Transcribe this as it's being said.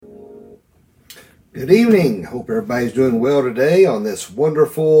Good evening. Hope everybody's doing well today on this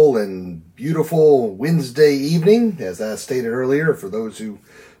wonderful and beautiful Wednesday evening. As I stated earlier, for those who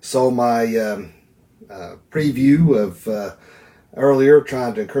saw my preview of earlier,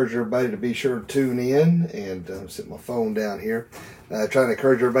 trying to encourage everybody to be sure to tune in, and I'm setting my phone down here, trying to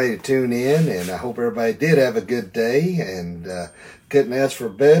encourage everybody to tune in, and I hope everybody did have a good day, and couldn't ask for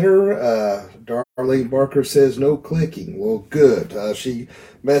better. Darlene Barker says no clicking. Well, good. She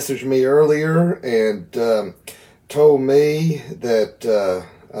messaged me earlier and told me that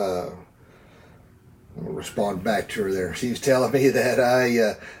I'll respond back to her there. She was telling me that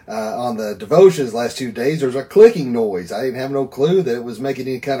on the devotions last 2 days, there's a clicking noise. I didn't have no clue that it was making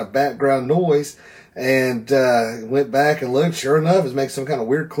any kind of background noise, and went back and looked. Sure enough, it was making some kind of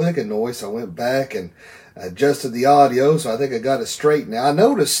weird clicking noise. So I went back and adjusted the audio. So I think I got it straight now. I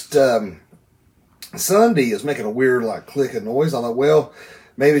noticed Sunday is making a weird like clicking noise. I thought, well,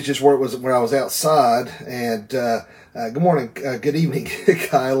 maybe it's just where it was when I was outside. And good morning, good evening,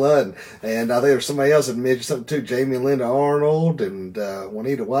 Kyla, and I think there's somebody else that mentioned something too. Jamie and Linda Arnold and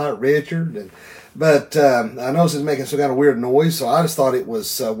Juanita White, Richard, but I noticed it's making some kind of weird noise. So I just thought it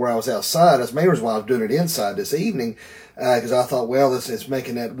was where I was outside. That's maybe why I was doing it inside this evening. Because I thought, well, it's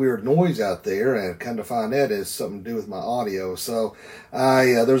making that weird noise out there, and come to find that is something to do with my audio. So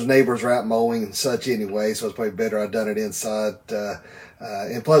there's neighbors out mowing and such anyway, so it's probably better I done it inside.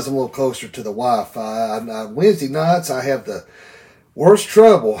 And plus, I'm a little closer to the Wi-Fi. Wednesday nights, I have the worst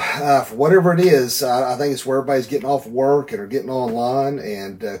trouble for whatever it is. I think it's where everybody's getting off work and are getting online.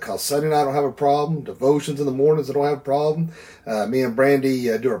 And because Sunday night I don't have a problem, devotions in the mornings I don't have a problem. Me and Brandy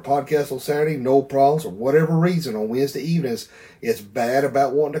do our podcast on Saturday, no problems. For whatever reason, on Wednesday evenings, it's bad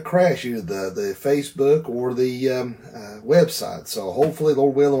about wanting to crash either the Facebook or the website. So hopefully,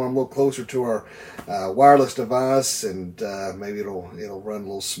 Lord willing, when I'm a little closer to our wireless device, and maybe it'll run a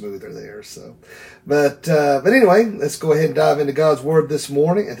little smoother there. So, but anyway, let's go ahead and dive into God's Word this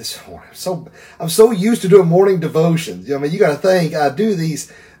morning. And I'm so used to doing morning devotions. I mean, you got to think I do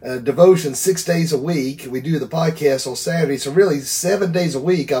these devotions 6 days a week. We do the podcast on Saturday, so really 7 days a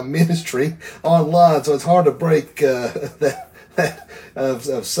week I'm ministering online. So it's hard to break that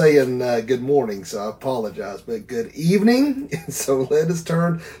of saying good morning, so I apologize, but good evening. So let us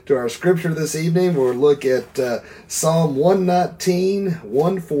turn to our scripture this evening. We'll look at Psalm 119,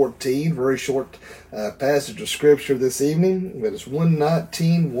 114, very short passage of scripture this evening, but it's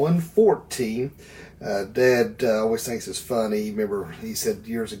 119, 114. Dad always thinks it's funny. Remember, he said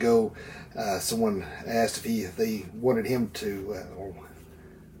years ago, someone asked if they wanted him to,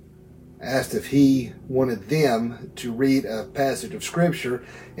 asked if he wanted them to read a passage of scripture,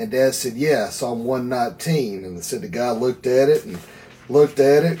 and Dad said, yeah, Psalm 119. And said the guy looked at it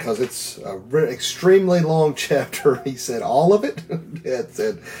because it's a extremely long chapter. He said, all of it? Dad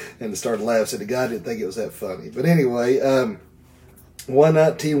said, and started laughing. Said the guy didn't think it was that funny. But anyway,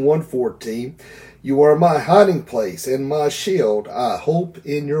 119, 114. You are my hiding place and my shield. I hope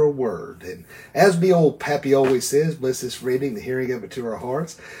in your word. And as me old Pappy always says, bless this reading, the hearing of it to our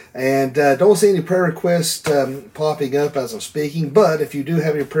hearts. And don't see any prayer requests popping up as I'm speaking. But if you do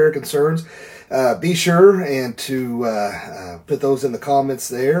have any prayer concerns, be sure and to put those in the comments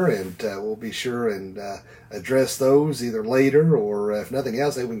there, and we'll be sure and address those either later, or if nothing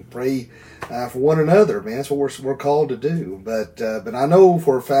else, we can pray for one another. Man, that's what we're called to do. But I know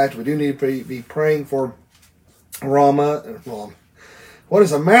for a fact we do need to be praying for Ron. What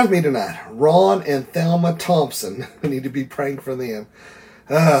is the matter with me tonight? Ron and Thelma Thompson. We need to be praying for them.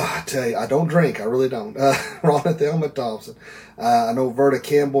 I tell you, I don't drink. I really don't. Ron and Thelma Thompson. I know Verta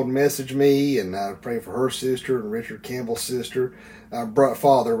Campbell messaged me, and I pray for her sister and Richard Campbell's sister,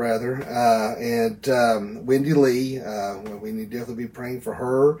 father rather, and Wendy Lee. We need to definitely be praying for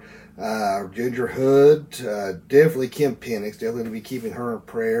her. Ginger Hood, definitely Kim Penix. Definitely to be keeping her in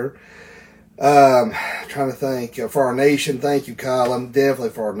prayer. Trying to think for our nation. Thank you, Kyle. I'm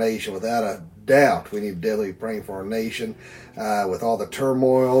definitely for our nation, without a doubt. We need to definitely be praying for our nation with all the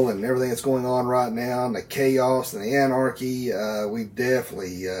turmoil and everything that's going on right now, and the chaos and the anarchy. We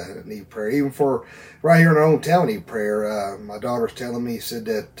definitely need prayer. Even for right here in our own town, we need prayer. My daughter's telling me, said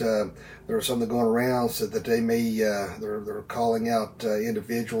that there was something going around, said that they may they're calling out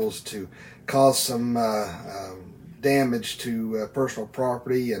individuals to cause some damage to personal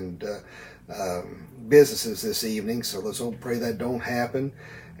property and businesses this evening. So let's hope, pray that don't happen.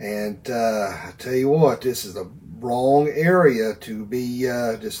 And I tell you what, this is the wrong area to be,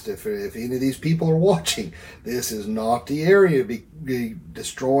 just if any of these people are watching, this is not the area to be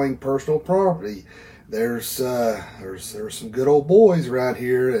destroying personal property. There's some good old boys around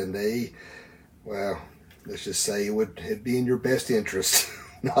here, and well, let's just say it'd be in your best interest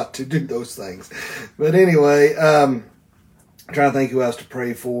not to do those things. But anyway, trying to think who else to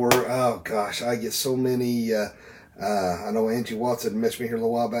pray for. Oh gosh, I get so many. I know Angie Watson messaged me here a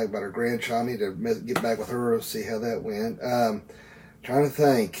little while back about her grandchild. I need to get back with her and see how that went. Trying to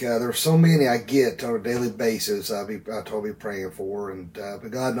think. There's so many I get on a daily basis. I told be praying for, and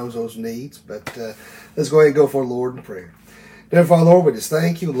but God knows those needs. But let's go ahead and go for the Lord in prayer. Dear Father, Lord, we just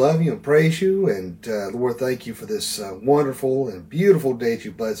thank you, love you, and praise you. And Lord, thank you for this wonderful and beautiful day that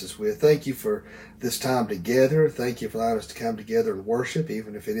you bless us with. Thank you for this time together. Thank you for allowing us to come together and worship,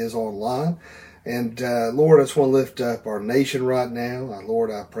 even if it is online. And Lord, I just want to lift up our nation right now.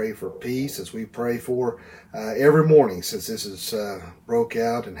 Lord, I pray for peace as we pray for every morning since this has broke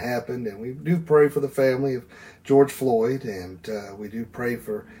out and happened. And we do pray for the family of George Floyd, and we do pray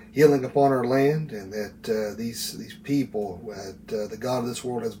for healing upon our land, and that these people that the God of this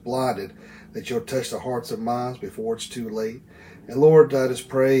world has blinded, that you'll touch the hearts and minds before it's too late. And Lord, I just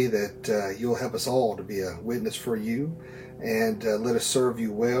pray that you'll help us all to be a witness for you, and let us serve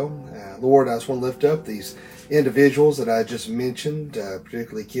you well. Lord, I just want to lift up these individuals that I just mentioned,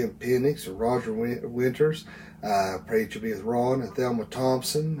 particularly Kim Penix and Roger Winters. I pray that you'll be with Ron and Thelma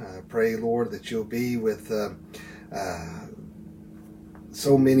Thompson. I pray, Lord, that you'll be with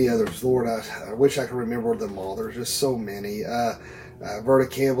so many others. Lord, I wish I could remember them all. There's just so many. Verta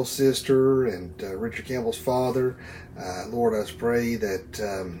Campbell's sister and Richard Campbell's father. Lord, I just pray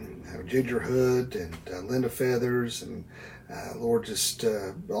that Ginger Hood and Linda Feathers and Lord, just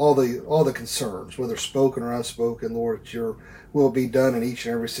all the concerns, whether spoken or unspoken, Lord, that your will be done in each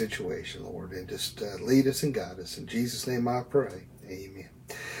and every situation, Lord, and just lead us and guide us. In Jesus' name I pray. Amen.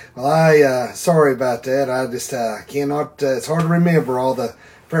 Well, sorry about that. I just cannot, it's hard to remember all the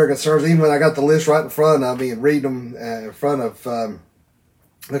prayer concerns, even when I got the list right in front of me and read them in front of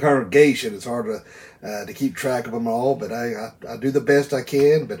the congregation. It's hard to keep track of them all, but I do the best I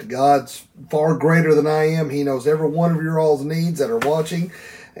can. But God's far greater than I am. He knows every one of your all's needs that are watching,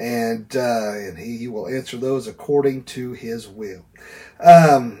 and He will answer those according to His will.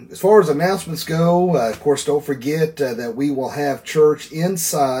 As far as announcements go, of course, don't forget that we will have church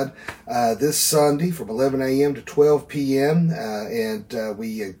inside this Sunday from 11 a.m. to 12 p.m. And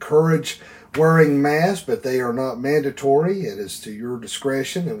we encourage wearing masks, but they are not mandatory. It is to your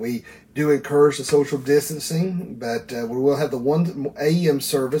discretion, and we do encourage the social distancing, but we will have the 1 a.m.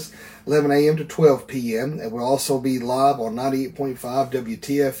 service, 11 a.m. to 12 p.m., and we'll also be live on 98.5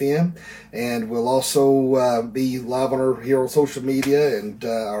 WTFM, and we'll also be live here on social media and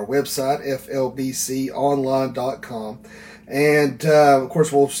our website, flbconline.com. And, of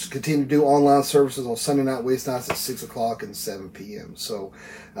course, we'll continue to do online services on Sunday night, Wednesday nights at 6 o'clock and 7 p.m. So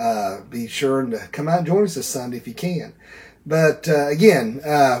be sure to come out and join us this Sunday if you can. But, again,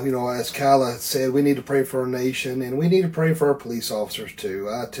 as Kyla said, we need to pray for our nation, and we need to pray for our police officers, too.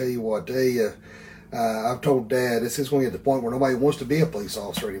 I tell you what, I've told Dad, this is going to get to the point where nobody wants to be a police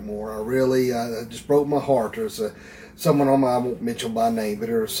officer anymore. I just broke my heart. There's someone I won't mention by name, but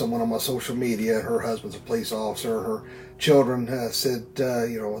there's someone on my social media, her husband's a police officer, her children said,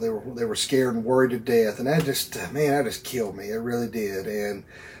 they were scared and worried to death, and that just killed me. It really did. And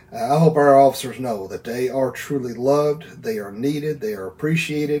I hope our officers know that they are truly loved, they are needed, they are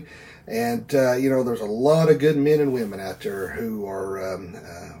appreciated, and there's a lot of good men and women out there who are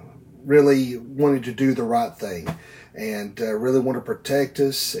really wanting to do the right thing and really want to protect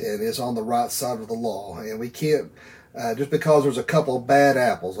us and is on the right side of the law. And we can't just because there's a couple of bad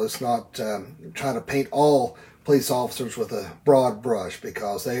apples, let's not try to paint all police officers with a broad brush,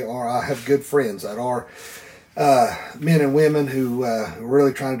 because I have good friends that are men and women who are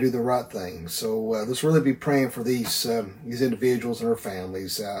really trying to do the right thing. So let's really be praying for these individuals and their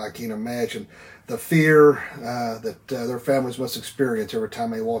families. I can't imagine the fear that their families must experience every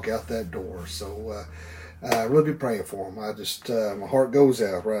time they walk out that door. So really be praying for them. I just my heart goes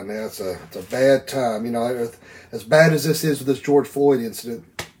out right now. It's a bad time. As bad as this is with this George Floyd incident.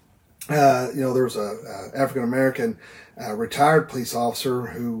 There was a African American retired police officer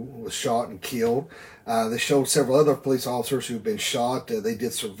who was shot and killed. They showed several other police officers who've been shot. They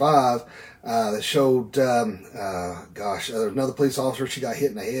did survive. They showed, there's another police officer. She got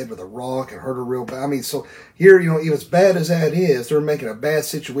hit in the head with a rock and hurt her real bad. I mean, so here, even as bad as that is, they're making a bad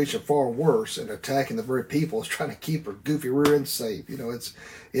situation far worse and attacking the very people who's trying to keep her goofy rear end safe.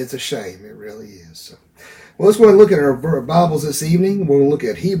 It's a shame. It really is. So. Well, let's go ahead and look at our Bibles this evening. We're going to look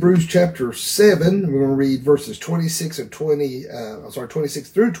at Hebrews chapter 7. We're going to read verses 26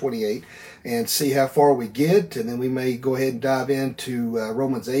 through 28 and see how far we get. And then we may go ahead and dive into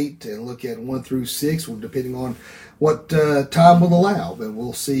Romans 8 and look at 1 through 6, depending on what time will allow. But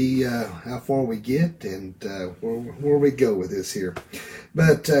we'll see how far we get and where we go with this here.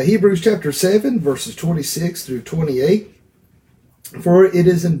 But Hebrews chapter 7, verses 26 through 28. For it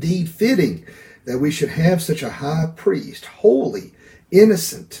is indeed fitting that we should have such a high priest, holy,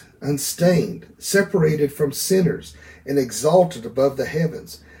 innocent, unstained, separated from sinners, and exalted above the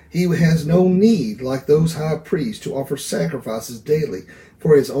heavens. He has no need, like those high priests, to offer sacrifices daily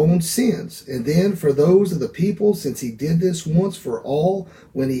for his own sins, and then for those of the people, since he did this once for all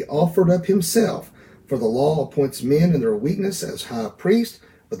when he offered up himself. For the law appoints men in their weakness as high priest,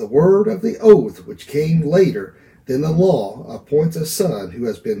 but the word of the oath, which came later than the law, appoints a son who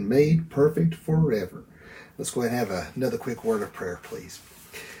has been made perfect forever. Let's go ahead and have another quick word of prayer, please.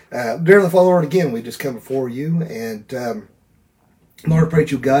 Dear Father, Lord, again, we just come before you, and Lord, I pray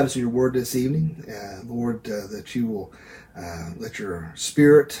that you guide us in your word this evening. Lord, that you will let your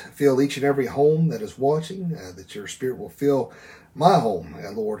spirit fill each and every home that is watching, that your spirit will fill my home,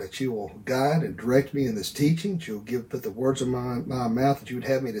 Lord, that you will guide and direct me in this teaching, that you will put the words in my mouth that you would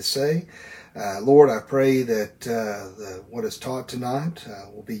have me to say. Lord, I pray that what is taught tonight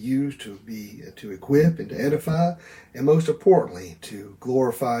will be used to equip and to edify, and most importantly, to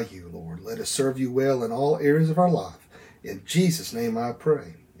glorify you, Lord. Let us serve you well in all areas of our life. In Jesus' name I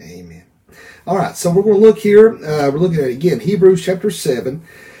pray. Amen. All right, so we're going to look here. We're looking at, again, Hebrews chapter 7,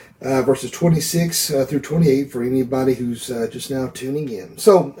 verses 26 through 28 for anybody who's just now tuning in.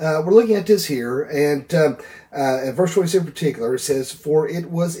 So we're looking at this here, and in verse 26 in particular, it says, For it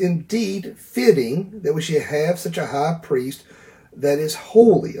was indeed fitting that we should have such a high priest that is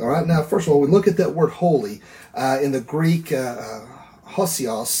holy. All right, now, first of all, we look at that word holy in the Greek,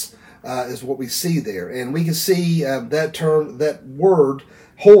 hosios, is what we see there. And we can see that term, that word,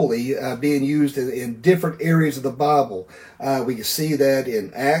 holy, being used in different areas of the Bible. We can see that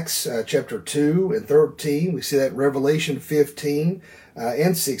in Acts chapter 2 and 13. We see that in Revelation 15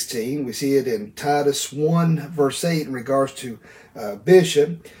 and 16. We see it in Titus 1 verse 8 in regards to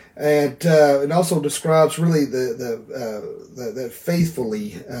bishop. And it also describes really that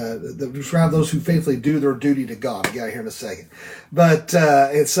faithfully, describe those who faithfully do their duty to God. I'll get here in a second. But,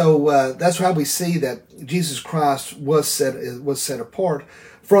 and so that's how we see that Jesus Christ was set apart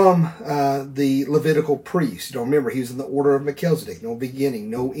from the Levitical priest. Remember, he was in the order of Melchizedek, no beginning,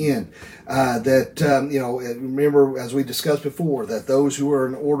 no end. Remember, as we discussed before, that those who were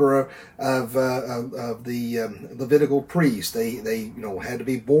in order of the Levitical priest, they had to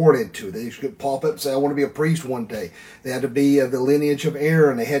be born into it. They could pop up and say, I want to be a priest one day. They had to be of the lineage of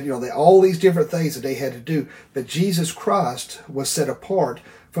Aaron. They had, all these different things that they had to do. But Jesus Christ was set apart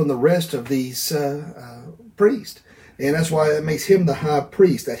from the rest of these priests. And that's why it makes him the high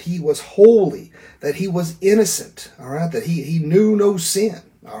priest, that he was holy, that he was innocent, all right, that he knew no sin,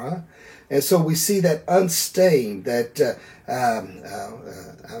 all right. And so we see that unstained, that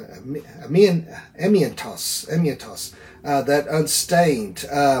emiantos, that unstained,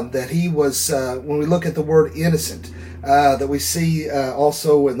 that he was, when we look at the word innocent, that we see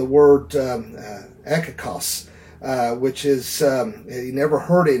also in the word akakos, which is he never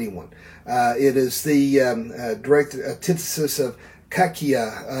hurt anyone. It is the direct antithesis of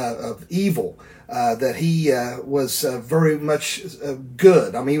kakia, of evil, that he was very much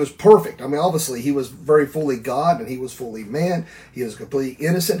good. I mean, he was perfect. I mean, obviously, he was very fully God and he was fully man. He was completely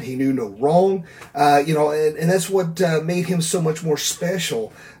innocent. He knew no wrong. And that's what made him so much more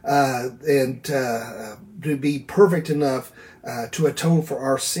special and to be perfect enough to atone for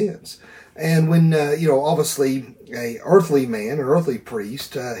our sins. And when, obviously a earthly man, an earthly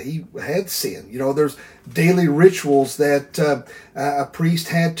priest, he had sin. There's daily rituals that a priest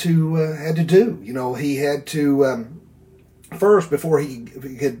had to do. He had to, first, before he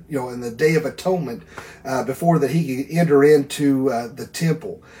could, in the Day of Atonement, before that he could enter into the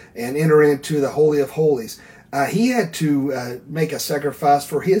temple and enter into the Holy of Holies, he had to make a sacrifice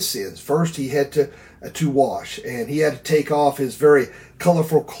for his sins. First, he had to wash, and he had to take off his very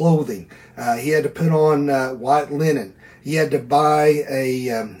colorful clothing. He had to put on white linen. He had to buy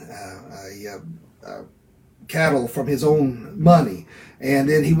a cattle from his own money, and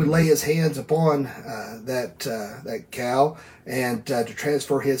then he would lay his hands upon that cow and to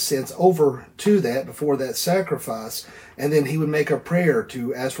transfer his sins over to that before that sacrifice. And then he would make a prayer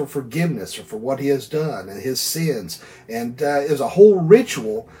to ask for forgiveness for what he has done and his sins. And it was a whole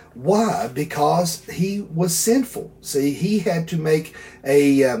ritual. Why? Because he was sinful. See, he had to make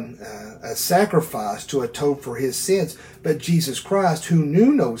a sacrifice to atone for his sins. But Jesus Christ, who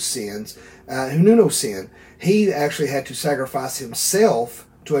knew no sin, he actually had to sacrifice himself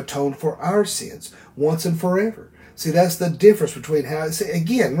to atone for our sins once and forever. See, that's the difference between how.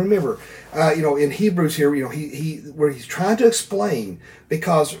 Again, remember, in Hebrews here, where he's trying to explain,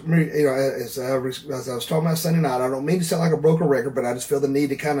 because as I was talking about Sunday night, I don't mean to sound like a broken record, but I just feel the need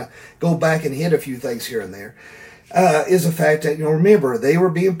to kind of go back and hit a few things here and there. Is the fact that, remember, they were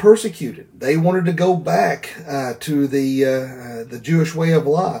being persecuted. They wanted to go back to the Jewish way of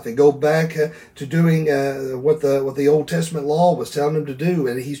life and go back to doing what the Old Testament law was telling them to do.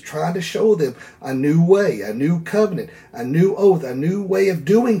 And he's trying to show them a new way, a new covenant, a new oath, a new way of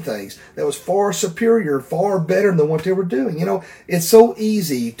doing things that was far superior, far better than what they were doing. It's so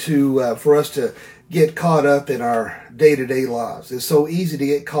easy for us to get caught up in our day-to-day lives. It's so easy to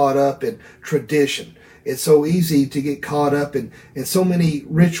get caught up in tradition. It's so easy to get caught up in so many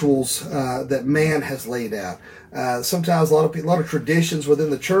rituals that man has laid out. Sometimes a lot of traditions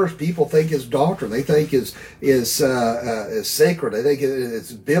within the church people think is doctrine. They think is sacred. They think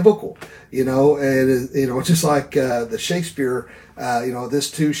it's biblical. And just like the Shakespeare.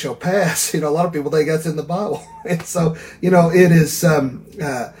 This too shall pass. A lot of people think that's in the Bible, and so it is.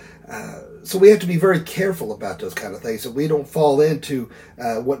 So we have to be very careful about those kind of things, so we don't fall into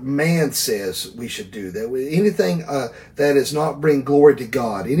what man says we should do. Anything that is not bring glory to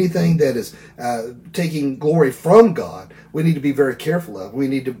God, anything that is taking glory from God, we need to be very careful of. We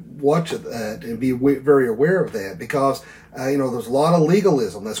need to watch that and be very aware of that, because there's a lot of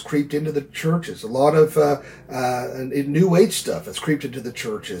legalism that's creeped into the churches, a lot of New Age stuff that's creeped into the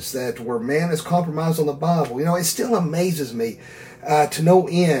churches, where man is compromised on the Bible. It still amazes me to no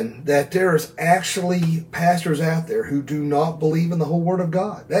end that there's actually pastors out there who do not believe in the whole Word of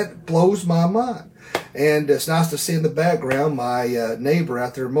God. That blows my mind. And it's nice to see in the background my neighbor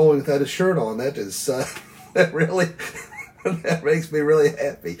out there mowing without his shirt on. That is that really that makes me really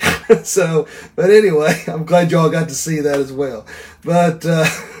happy. But anyway, I'm glad y'all got to see that as well. But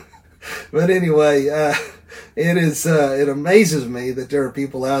anyway, it amazes me that there are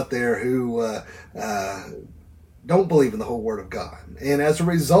people out there who don't believe in the whole Word of God. And as a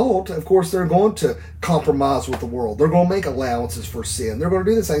result, of course, they're going to compromise with the world. They're going to make allowances for sin. They're going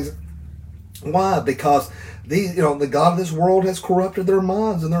to do these things. Why? Because the God of this world has corrupted their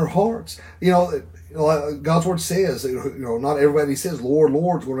minds and their hearts. God's Word says, not everybody says, Lord,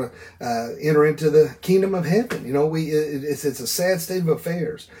 Lord, is going to enter into the kingdom of heaven. It's a sad state of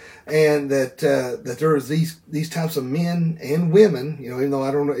affairs. And that there's these types of men and women, even though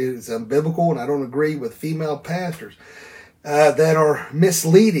I don't know, it's unbiblical and I don't agree with female pastors, that are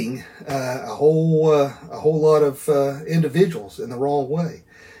misleading a whole lot of individuals in the wrong way.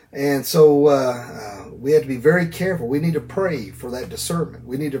 And so we have to be very careful. We need to pray for that discernment.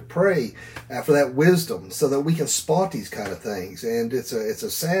 We need to pray for that wisdom so that we can spot these kind of things. And it's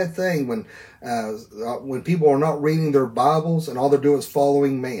a sad thing when people are not reading their Bibles and all they're doing is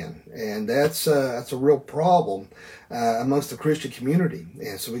following man. And that's a real problem amongst the Christian community.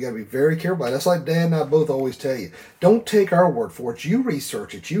 And so we got to be very careful. That's like Dad and I both always tell you. Don't take our word for it. You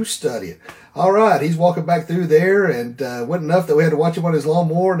research it. You study it. All right, he's walking back through there, and wasn't enough that we had to watch him on his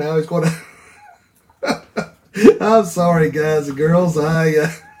lawnmower. Now he's going to... I'm sorry, guys and girls.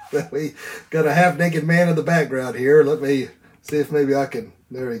 We got a half-naked man in the background here. Let me see if maybe I can...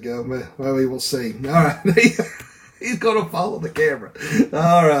 There we go. Well, we will see. All right. He's going to follow the camera.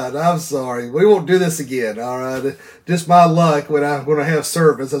 All right. I'm sorry. We won't do this again. All right. Just my luck when I have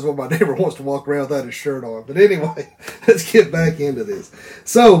service. That's what my neighbor wants to walk around without his shirt on. But anyway, let's get back into this.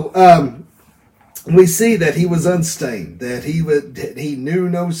 So, we see that he was unstained, that he knew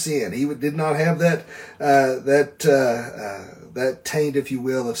no sin. He did not have that taint, if you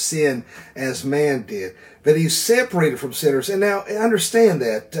will, of sin as man did. But he's separated from sinners. And now understand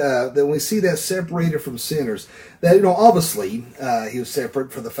that when we see that separated from sinners, that obviously he was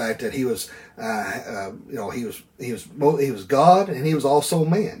separate for the fact that he was he was God and he was also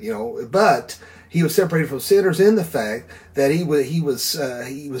man. But he was separated from sinners in the fact that he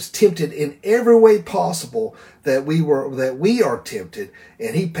was tempted in every way possible that we are tempted,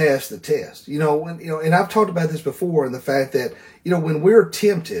 and he passed the test. And I've talked about this before, in the fact that when we're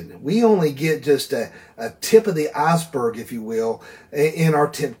tempted, we only get just a tip of the iceberg, if you will, in our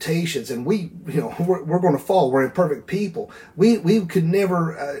temptations, and we're going to fall. We're imperfect people. We could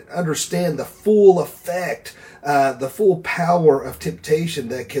never understand the full effect, the full power of temptation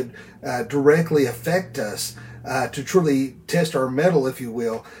that could directly affect us to truly test our mettle, if you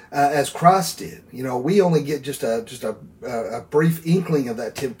will, as Christ did. We only get just a brief inkling of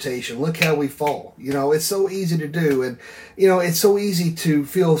that temptation. Look how we fall. It's so easy to do, and it's so easy to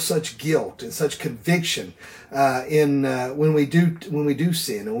feel such guilt and such conviction when we do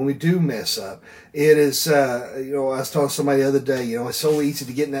sin and when we do mess up. It is, I was talking to somebody the other day, it's so easy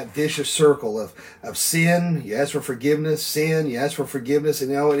to get in that vicious circle of sin. You ask for forgiveness, sin, you ask for forgiveness,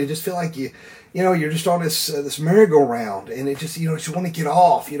 and it just feel like you're just on this merry-go-round, and it just, you just want to get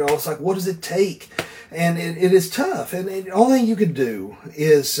off. It's like, what does it take? And it is tough. And the only thing you can do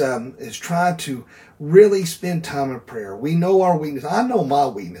is try to really spend time in prayer. We know our weakness. I know my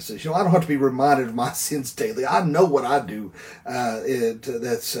weaknesses. I don't have to be reminded of my sins daily. I know what I do.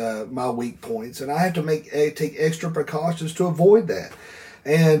 That's my weak points, and I have to take extra precautions to avoid that.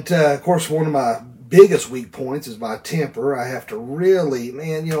 And of course, one of my biggest weak points is my temper. I have to really,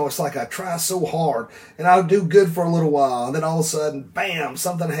 it's like I try so hard and I'll do good for a little while, and then all of a sudden, bam,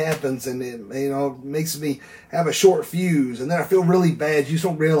 something happens, and it, makes me have a short fuse, and then I feel really bad. You just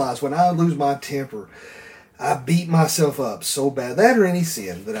don't realize when I lose my temper, I beat myself up so bad. That or any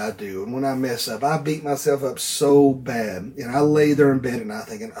sin that I do. And when I mess up, I beat myself up so bad. And I lay there in bed and I'm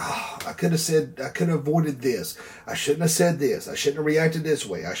thinking, I could have avoided this. I shouldn't have said this. I shouldn't have reacted this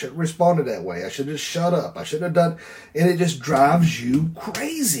way. I shouldn't have responded that way. I should have shut up. I shouldn't have done. And it just drives you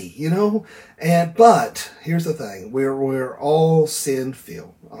crazy, but here's the thing. We're all sin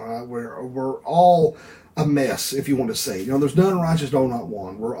filled. All right. We're all a mess, if you want to say. There's none righteous, no, not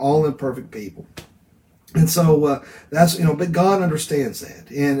one. We're all imperfect people. And so that's, but God understands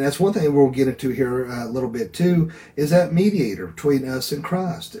that. And that's one thing we'll get into here a little bit too, is that mediator between us and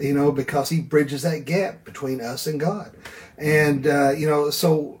Christ, because he bridges that gap between us and God. And,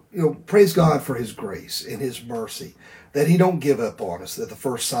 praise God for his grace and his mercy, that he don't give up on us at the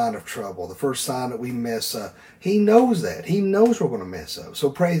first sign of trouble, the first sign that we mess up. He knows that. He knows we're going to mess up.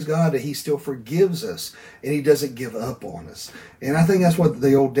 So praise God that he still forgives us and he doesn't give up on us. And I think that's what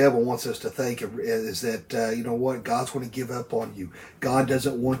the old devil wants us to think is that, God's going to give up on you. God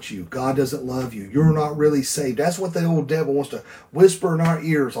doesn't want you. God doesn't love you. You're not really saved. That's what the old devil wants to whisper in our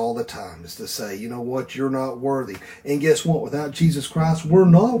ears all the time, is to say, you're not worthy. And guess what? Without Jesus Christ, we're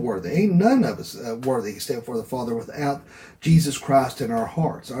not worthy. Ain't none of us worthy except for the Father without Jesus Christ in our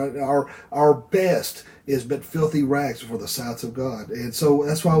hearts. Our best is but filthy rags before the sights of God. And so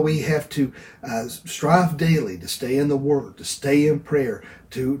that's why we have to strive daily to stay in the Word, to stay in prayer,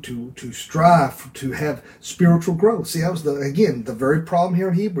 to strive to have spiritual growth. See, that was the very problem here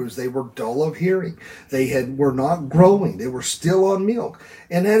in Hebrews. They were dull of hearing. Were not growing. They were still on milk.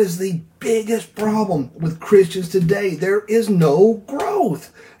 And that is the biggest problem with Christians today. There is no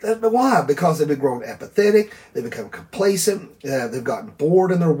growth. Why? Because they've been growing apathetic. They've become complacent. They've gotten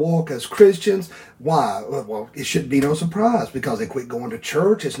bored in their walk as Christians. Why? Well, it shouldn't be no surprise, because they quit going to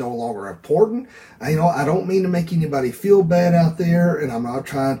church. It's no longer important. I don't mean to make anybody feel bad out there, and I'm not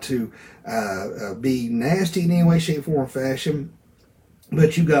trying to be nasty in any way, shape, form, or fashion.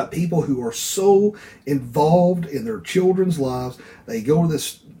 But you got people who are so involved in their children's lives. They go to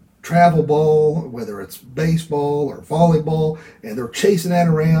this travel ball, whether it's baseball or volleyball, and they're chasing that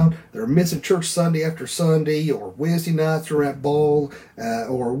around. They're missing church Sunday after Sunday, or Wednesday nights are at ball,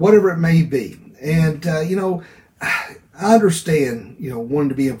 or whatever it may be. And, I understand, wanting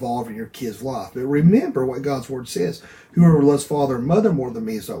to be involved in your kid's life, but remember what God's Word says. Whoever loves father or mother more than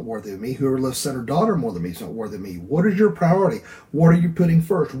me is not worthy of me. Whoever loves son or daughter more than me is not worthy of me. What is your priority? What are you putting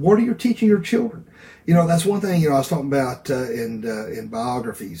first? What are you teaching your children? That's one thing, I was talking about in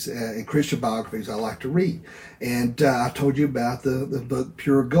biographies, in Christian biographies I like to read. And I told you about the book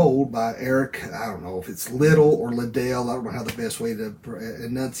Pure Gold by Eric, I don't know if it's Liddell or Liddell. I don't know how the best way to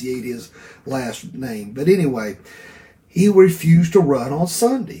enunciate his last name. But anyway, he refused to run on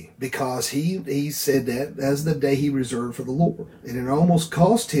Sunday because he said that as the day he reserved for the Lord. And it almost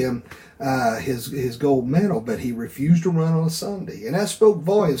cost him his gold medal, but he refused to run on a Sunday. And that spoke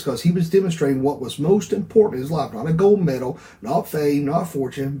volumes, because he was demonstrating what was most important in his life. Not a gold medal, not fame, not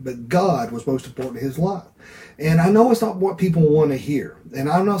fortune, but God was most important in his life. And I know it's not what people want to hear. And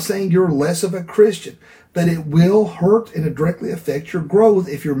I'm not saying you're less of a Christian, but it will hurt and directly affect your growth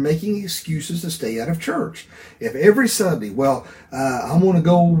if you're making excuses to stay out of church. If every Sunday, I'm going to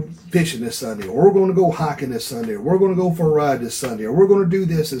go fishing this Sunday, or we're going to go hiking this Sunday, or we're going to go for a ride this Sunday, or we're going to do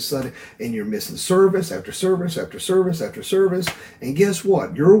this Sunday, and you're missing service after service after service after service, and guess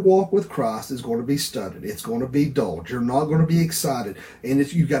what? Your walk with Christ is going to be stunted. It's going to be dulled. You're not going to be excited, and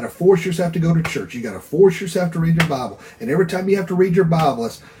you've got to force yourself to go to church. You've got to force yourself to read your Bible, and every time you have to read your Bible,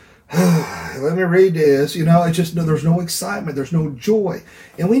 Let me read this. It's just, there's no excitement. There's no joy.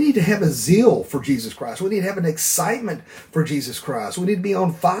 And we need to have a zeal for Jesus Christ. We need to have an excitement for Jesus Christ. We need to be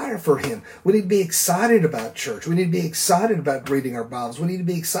on fire for Him. We need to be excited about church. We need to be excited about reading our Bibles. We need to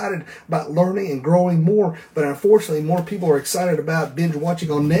be excited about learning and growing more. But unfortunately, more people are excited about binge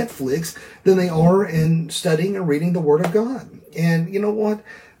watching on Netflix than they are in studying and reading the Word of God. And you know what?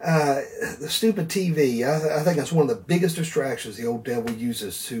 The stupid TV, I think that's one of the biggest distractions the old devil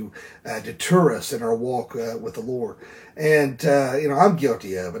uses to deter us in our walk with the Lord. And, I'm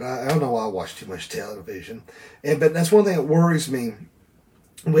guilty of it. I don't know why I watch too much television. But that's one thing that worries me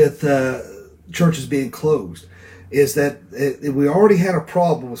with churches being closed, is that we already had a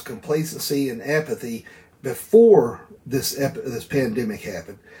problem with complacency and apathy before this pandemic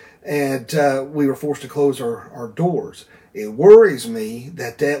happened. And we were forced to close our doors. It worries me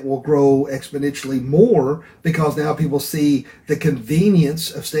that will grow exponentially more, because now people see the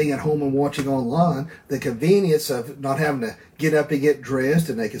convenience of staying at home and watching online, the convenience of not having to get up and get dressed,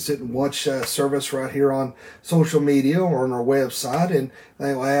 and they can sit and watch service right here on social media or on our website, and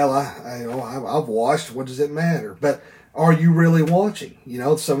think, well, I've watched, what does it matter? But are you really watching?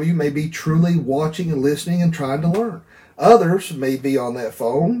 Some of you may be truly watching and listening and trying to learn. Others may be on that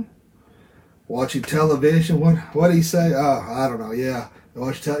phone, watching television. What do you say? Oh, I don't know. Yeah,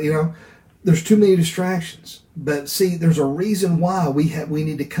 there's too many distractions. But see, there's a reason why we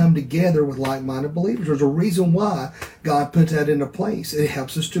need to come together with like-minded believers. There's a reason why God put that into place. It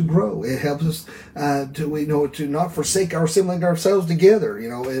helps us to grow. It helps us to not forsake our assembling ourselves together.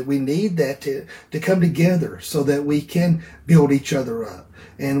 We need that to come together so that we can build each other up.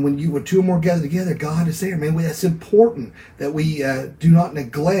 And when two or more gather together, God is there. Man, that's important that we do not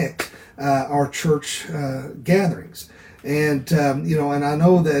neglect our church gatherings. And, and I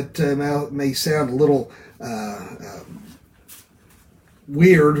know that may sound a little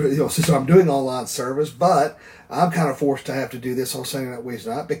weird, since I'm doing online service, but I'm kind of forced to have to do this on Sunday night,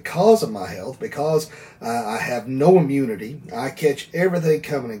 Wednesday night, because of my health, because I have no immunity. I catch everything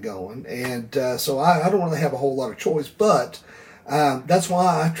coming and going. And so I don't really have a whole lot of choice, but that's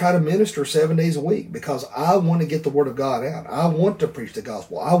why I try to minister 7 days a week, because I want to get the Word of God out. I want to preach the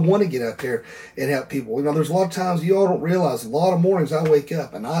gospel. I want to get out there and help people. There's a lot of times you all don't realize, a lot of mornings I wake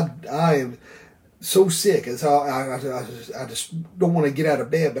up and I am so sick. It's how I just don't want to get out of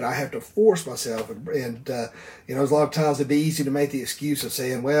bed, but I have to force myself. And there's a lot of times it'd be easy to make the excuse of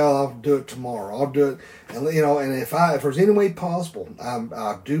saying, well, I'll do it tomorrow. I'll do it. And, and if there's any way possible,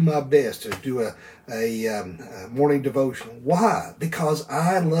 I'll do my best to do a morning devotional. Why? Because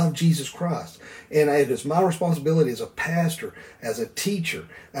I love Jesus Christ. And it is my responsibility as a pastor, as a teacher,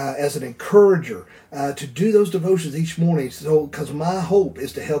 as an encourager, to do those devotions each morning. So, because my hope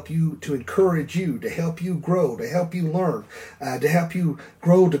is to help you, to encourage you, to help you grow, to help you learn, to help you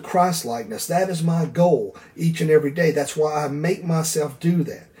grow to Christ-likeness. That is my goal each and every day. That's why I make myself do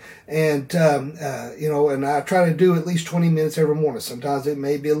that. And, and I try to do at least 20 minutes every morning. Sometimes it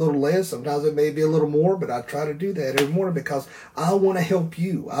may be a little less, sometimes it may be a little more, but I try to do that every morning because I want to help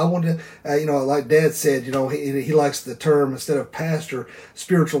you. I want to, like Dad said, he likes the term, instead of pastor,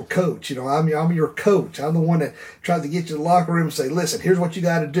 spiritual coach. I'm your coach. I'm the one that tries to get you to the locker room and say, listen, here's what you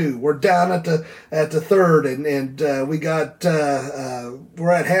got to do. We're down at the third, and we got,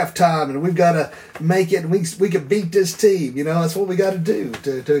 we're at halftime, and we've got to make it, and we can beat this team. That's what we got to do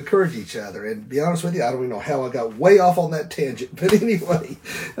to encourage each other. And to be honest with you, I don't even know how I got way off on that tangent. But anyway,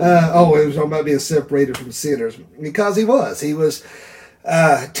 it was talking about being separated from sinners, because he was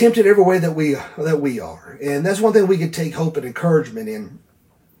tempted every way that we are. And that's one thing we can take hope and encouragement in,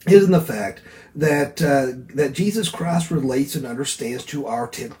 is in the fact that Jesus Christ relates and understands to our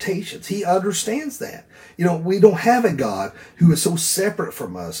temptations. He understands that. We don't have a God who is so separate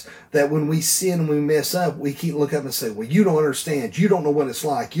from us that when we sin and we mess up, we keep look up and say, well, you don't understand. You don't know what it's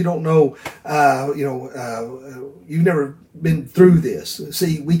like. You don't know, you've never been through this.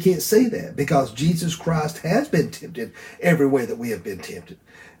 See, we can't say that, because Jesus Christ has been tempted every way that we have been tempted.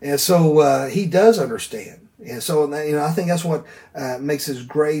 And so he does understand. And so, I think that's what makes his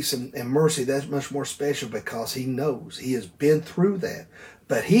grace and mercy that much more special, because he knows, he has been through that.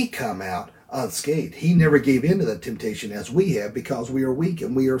 But he come out unscathed. He never gave in to the temptation as we have, because we are weak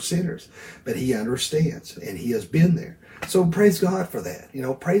and we are sinners. But he understands, and he has been there. So praise God for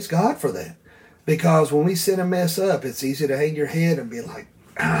that. Praise God for that. Because when we sin and mess up, it's easy to hang your head and be like,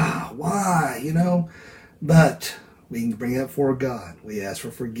 why? But we can bring it before God. We ask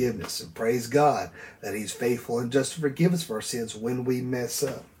for forgiveness and praise God that he's faithful and just to forgive us for our sins when we mess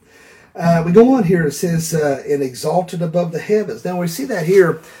up. We go on here, it says, and exalted above the heavens. Now we see that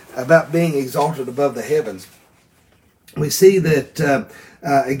here about being exalted above the heavens. we see that,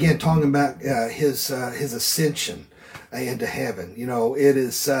 again, talking about his ascension into heaven. It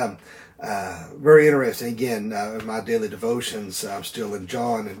is very interesting. Again, in my daily devotions, I'm still in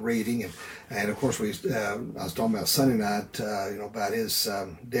John and reading, and of course, I was talking about Sunday night, about his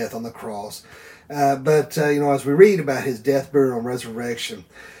death on the cross. But as we read about his death, burial, and resurrection,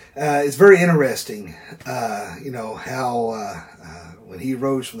 it's very interesting, how when he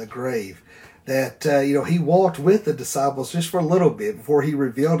rose from the grave, that he walked with the disciples just for a little bit before he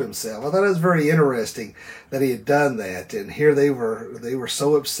revealed himself. I thought it was very interesting that he had done that, and here they were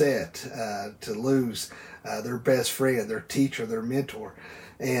so upset to lose their best friend, their teacher, their mentor.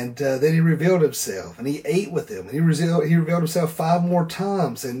 And then he revealed himself, and he ate with them. And he revealed himself 5 more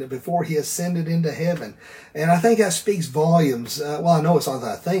times, and before he ascended into heaven. And I think that speaks volumes. Well, I know it's not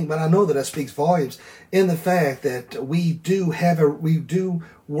that thing, but I know that speaks volumes in the fact that we do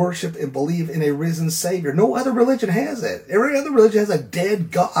worship and believe in a risen Savior. No other religion has that. Every other religion has a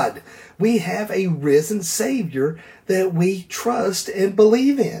dead God. We have a risen Savior that we trust and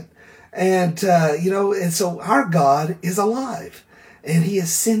believe in, and and so our God is alive. And he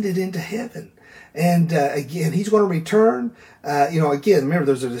ascended into heaven. And again, he's going to return. Again, remember,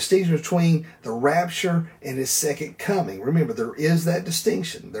 there's a distinction between the rapture and his second coming. Remember, there is that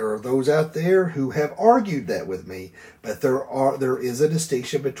distinction. There are those out there who have argued that with me, but there is a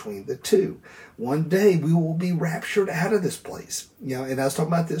distinction between the two. One day we will be raptured out of this place. And I was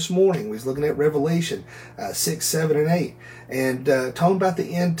talking about this morning. We was looking at Revelation 6, 7, and 8, and talking about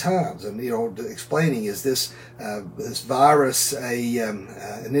the end times, and explaining, is this virus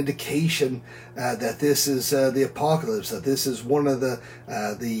an indication that this is the apocalypse, that this is one of the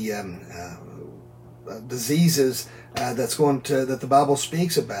diseases that the Bible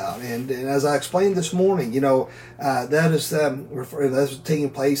speaks about, and as I explained this morning, that's taking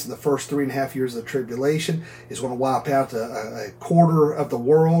place in the first 3.5 years of the tribulation. It's going to wipe out a quarter of the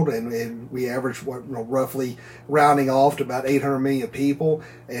world, and we average roughly rounding off to about 800 million people,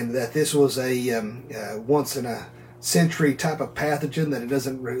 and that this was a once in a century type of pathogen, that it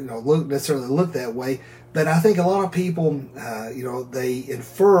doesn't necessarily look that way. But I think a lot of people, they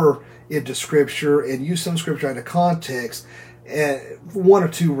infer into Scripture and use some Scripture out of context for one or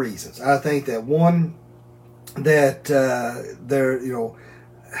two reasons. I think that one, that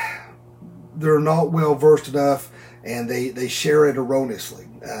they're not well versed enough, and they share it erroneously.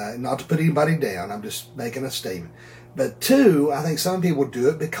 Not to put anybody down, I'm just making a statement. But two, I think some people do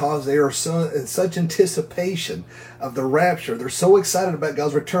it because they are so in such anticipation of the rapture. They're so excited about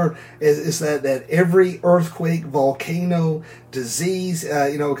God's return. Is that every earthquake, volcano, disease,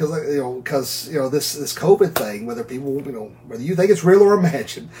 because this COVID thing, whether people, whether you think it's real or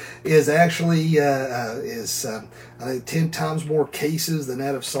imagined, is actually I think 10 times more cases than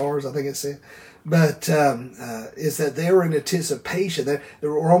that of SARS. I think it said. But is that they're in anticipation that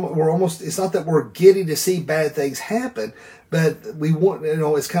we're almost, it's not that we're getting to see bad things happen, but we want,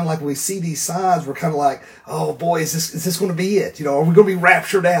 it's kind of like when we see these signs, we're kind of like, oh boy, is this going to be it? Are we going to be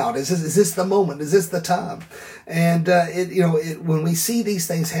raptured out? Is this the moment? Is this the time? And when we see these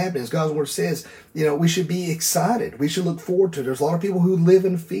things happen, as God's word says, we should be excited. We should look forward to it. There's a lot of people who live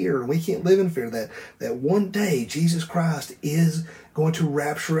in fear, and we can't live in fear that one day Jesus Christ is going to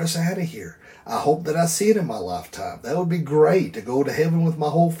rapture us out of here. I hope that I see it in my lifetime. That would be great, to go to heaven with my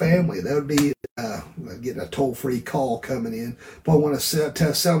whole family. That would be getting a toll-free call coming in. Probably want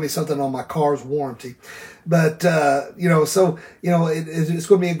to sell me something on my car's warranty. But, it's going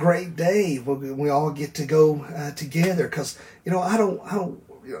to be a great day when we all get to go together. Because,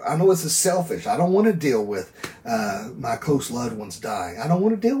 I know this is selfish. I don't want to deal with my close loved ones dying. I don't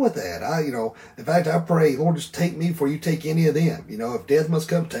want to deal with that. In fact, I pray, Lord, just take me before you take any of them. If death must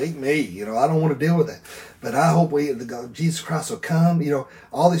come, take me. I don't want to deal with that. But I hope Jesus Christ will come.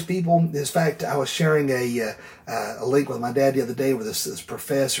 All these people. In fact, I was sharing a link with my dad the other day where this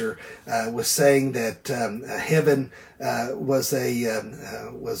professor was saying that heaven was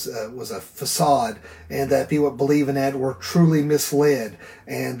a facade, and that people that believe in that were truly misled,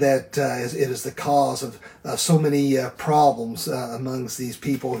 and that it is the cause of so many problems amongst these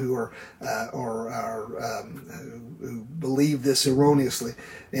people who who believe this erroneously.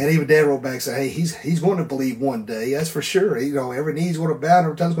 And even Dad wrote back and said, hey, he's going to believe one day, that's for sure. Every knee's going to bow, and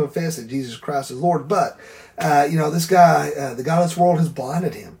every tongue's going to confess that Jesus Christ is Lord. But this guy, the God of this world, has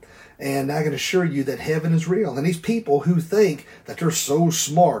blinded him. And I can assure you that heaven is real. And these people who think that they're so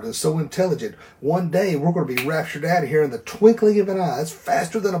smart and so intelligent, one day we're going to be raptured out of here in the twinkling of an eye. It's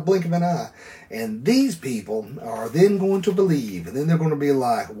faster than a blink of an eye. And these people are then going to believe, and then they're going to be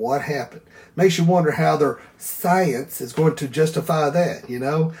like, what happened? Makes you wonder how their science is going to justify that, you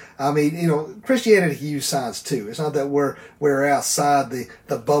know? I mean, you know, Christianity can use science too. It's not that we're outside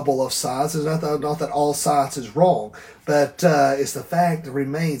the bubble of science. It's not that all science is wrong. But it's the fact that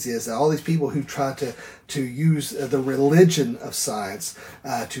remains is that all these people who try to use the religion of science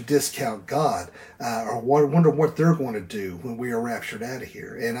to discount God or wonder what they're going to do when we are raptured out of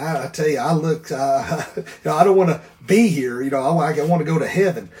here. And I tell you, I look, I don't want to be here. You know, I want to go to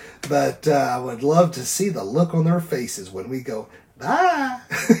heaven, but I would love to see the look on their faces when we go, bye.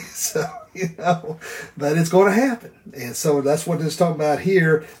 So, you know, but it's going to happen. And so that's what it's talking about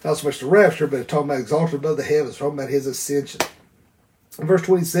here. Not so much the rapture, but it's talking about exalted above the heavens, talking about his ascension. In verse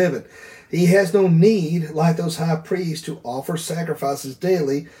 27, he has no need, like those high priests, to offer sacrifices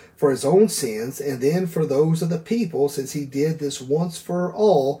daily for his own sins and then for those of the people, since he did this once for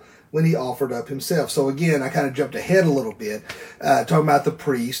all when he offered up himself. So again, I kind of jumped ahead a little bit, talking about the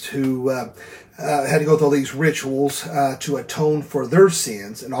priest who had to go through all these rituals to atone for their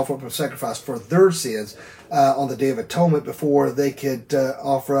sins and offer up a sacrifice for their sins on the Day of Atonement before they could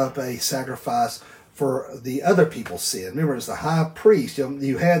offer up a sacrifice for the other people's sin. Remember, as the high priest,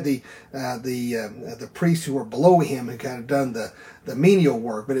 you had the priests who were below him who kind of done the menial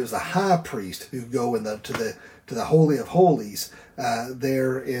work, but it was the high priest who go to the Holy of Holies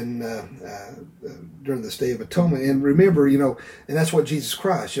there in during this Day of Atonement. And remember, you know, and that's what Jesus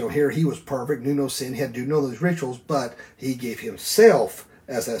Christ, you know, here he was perfect, knew no sin, he had to do none of those rituals, but he gave himself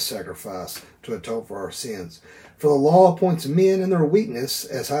as that sacrifice to atone for our sins. For the law appoints men in their weakness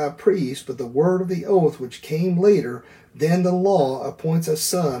as high priests, but the word of the oath which came later than the law appoints a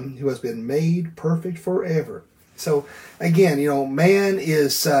son who has been made perfect forever. So again, you know, man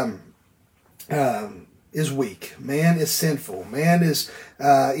is weak. Man is sinful. Man is,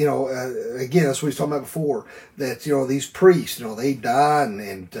 again, that's what we was talking about before, that, you know, these priests, you know, they die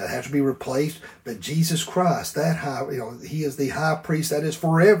and have to be replaced. But Jesus Christ, that high, you know, he is the high priest that is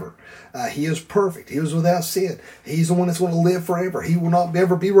forever. He is perfect. He was without sin. He's the one that's going to live forever. He will not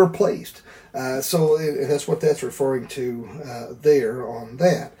ever be replaced. So that's what that's referring to there on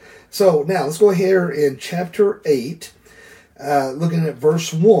that. So now let's go here in chapter 8. Looking at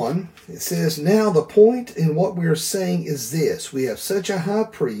verse 1, it says, now the point in what we are saying is this: we have such a high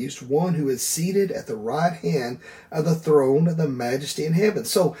priest, one who is seated at the right hand of the throne of the majesty in heaven.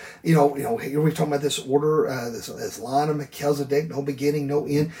 So, you know, here we're talking about this order, this line of Melchizedek, no beginning, no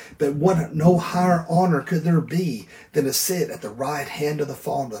end. But no higher honor could there be than to sit at the right hand of the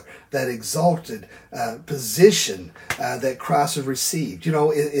Father, that exalted position that Christ has received. You know,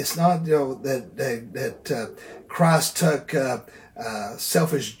 it's not, you know, that Christ took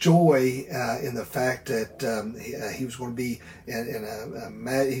selfish joy in the fact that he was going to be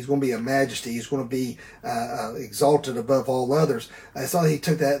he's going to be a majesty. He's going to be exalted above all others. It's not that he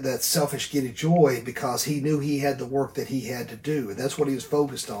took that selfish giddy joy because he knew he had the work that he had to do, and that's what he was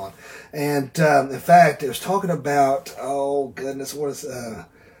focused on. And in fact, it was talking about, oh goodness, was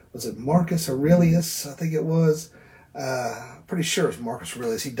it Marcus Aurelius? I think it was. Pretty sure it's Marcus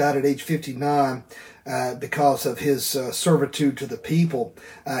Aurelius. He died at age 59 because of his servitude to the people.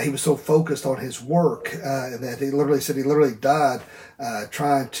 He was so focused on his work and that he literally died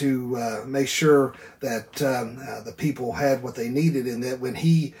trying to make sure that the people had what they needed, and that when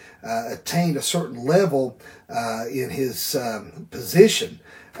he attained a certain level in his position,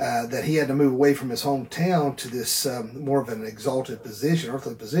 that he had to move away from his hometown to this more of an exalted position,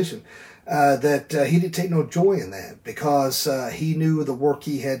 earthly position, that he didn't take no joy in that, because he knew the work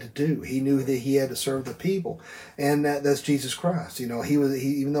he had to do. He knew that he had to serve the people, and that's Jesus Christ. You know,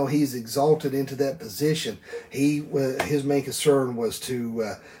 even though he's exalted into that position, his main concern was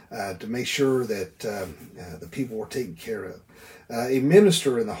to make sure that the people were taken care of. A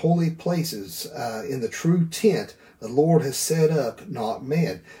minister in the holy places, in the true tent the Lord has set up, not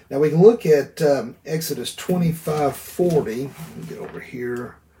man. Now we can look at Exodus 25:40. Get over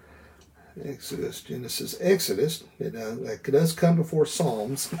here. Exodus. It does come before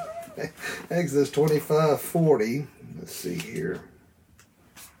Psalms. Exodus 25:40. Let's see here.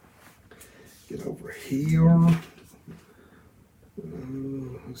 Get over here.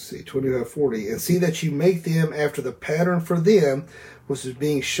 Let's see, 25:40. And see that you make them after the pattern for them, which is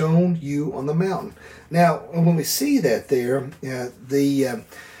being shown you on the mountain. Now, when we see that there, it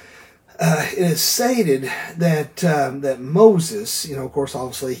is stated that Moses, you know, of course,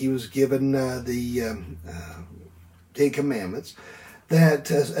 obviously he was given the Ten Commandments,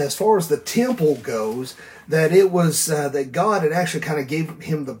 that as far as the temple goes, that it was that God had actually kind of gave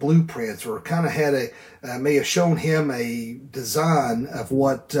him the blueprints, or kind of had may have shown him a design of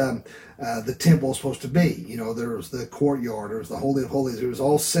what the temple was supposed to be. There was the courtyard, there was the Holy of Holies. It was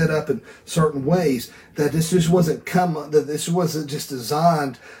all set up in certain ways, that this just wasn't just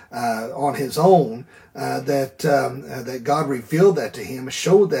designed on his own. That God revealed that to him,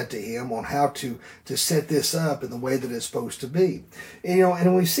 showed that to him on how to set this up in the way that it's supposed to be.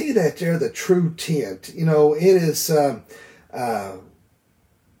 And we see that there, the true tent. It is.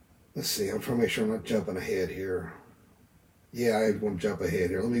 Let's see. I'm trying to make sure I'm not jumping ahead here. Yeah, I want to jump ahead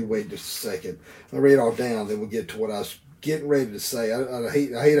here. Let me wait just a second. I'll read it all down, then we'll get to what I was getting ready to say. I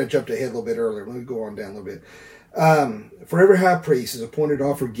hate I jumped ahead a little bit earlier. Let me go on down a little bit. For every high priest is appointed to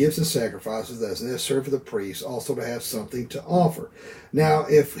offer gifts and sacrifices that is necessary for the priest also to have something to offer. Now,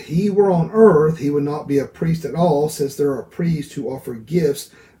 if he were on earth, he would not be a priest at all, since there are priests who offer gifts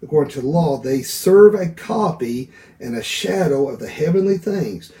according to the law. They serve a copy and a shadow of the heavenly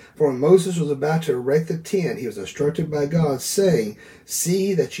things. For when Moses was about to erect the tent, he was instructed by God, saying,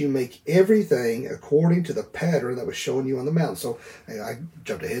 "See that you make everything according to the pattern that was shown you on the mountain." So I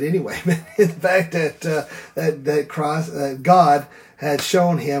jumped ahead anyway. But the fact that God had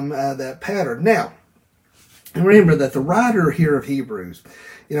shown him that pattern. Now, remember that the writer here of Hebrews,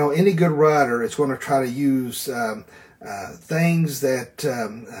 any good writer is going to try to use things that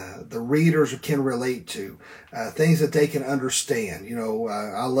the readers can relate to, things that they can understand.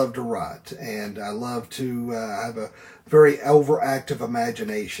 I love to write, and I love to have a very overactive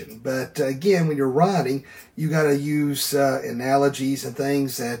imagination. But again, when you're writing, you got to use analogies and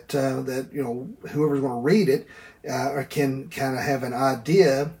things that whoever's going to read it can kind of have an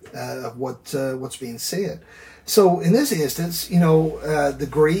idea of what's being said. So in this instance, the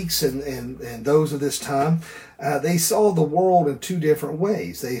Greeks and those of this time, they saw the world in two different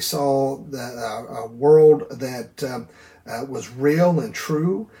ways. They saw a world that was real and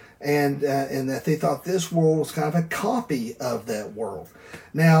true, and that they thought this world was kind of a copy of that world.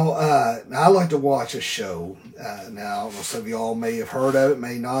 Now, I like to watch a show. Now, some of y'all may have heard of it,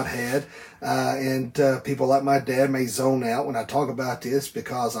 may not have, and people like my dad may zone out when I talk about this,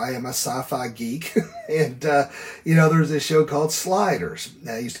 because I am a sci-fi geek. And there's this show called Sliders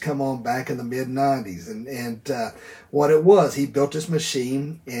that used to come on back in the mid-90s, and what it was, he built this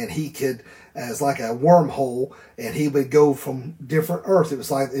machine, and he could, as like a wormhole, and he would go from different Earths. It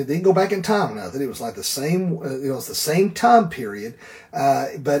was like, it didn't go back in time or nothing. It was like the same, it was the same time period,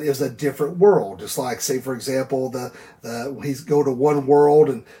 but it was a different world. Just like, say, for example, he's go to one world,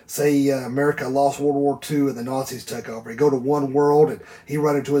 and say America lost World War II and the Nazis took over. He'd go to one world, and he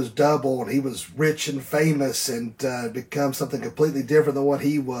run into his double, and he was rich and famous, and become something completely different than what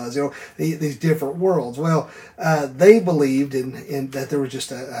he was. These different worlds. Well, they believed in that there was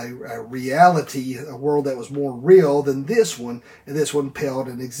just a reality, a world that was more real than this one, and this one paled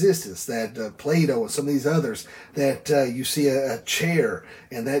in existence. That Plato and some of these others, that you see a chair,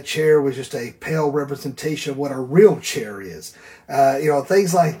 and that chair was just a pale representation of what a real chair is.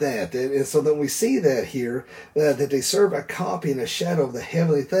 Things like that. And so that we see that here, that they serve a copy and a shadow of the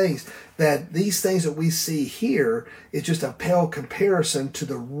heavenly things, that these things that we see here is just a pale comparison to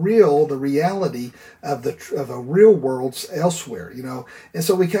the reality of a real worlds elsewhere, And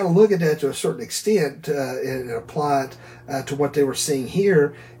so we kind of look at that to a certain extent and apply it to what they were seeing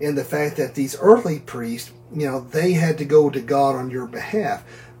here, in the fact that these earthly priests, they had to go to God on your behalf.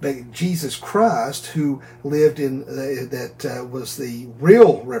 But Jesus Christ, who lived in that was the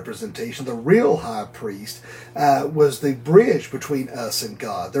real representation, the real high priest, was the bridge between us and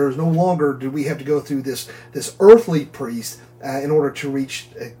God. There is no longer do we have to go through this earthly priest in order to reach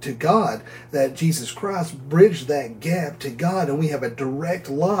to God. That Jesus Christ bridged that gap to God, and we have a direct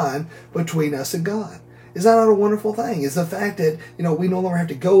line between us and God. Is that not a wonderful thing? Is the fact that, we no longer have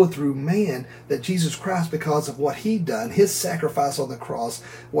to go through man, that Jesus Christ, because of what he done, his sacrifice on the cross,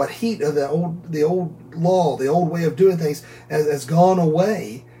 the old law, the old way of doing things has gone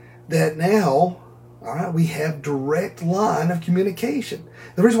away, that now, all right, we have direct line of communication.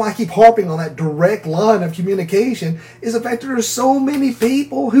 The reason why I keep harping on that direct line of communication is the fact that there are so many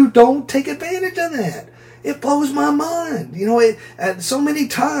people who don't take advantage of that. It blows my mind. So many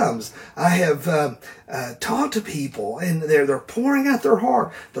times I have talked to people, and they're pouring out their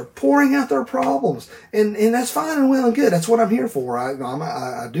heart. They're pouring out their problems. And that's fine and well and good. That's what I'm here for.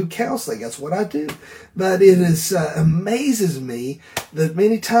 I do counseling. That's what I do. But it amazes me that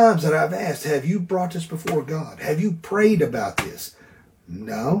many times that I've asked, have you brought this before God? Have you prayed about this?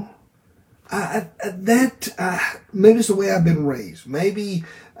 No. Maybe it's the way I've been raised. Maybe,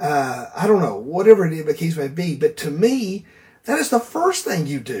 I don't know, whatever the case may be. But to me, that is the first thing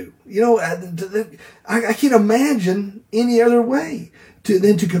you do. I can't imagine any other way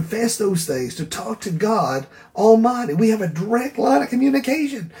than to confess those things, to talk to God Almighty. We have a direct line of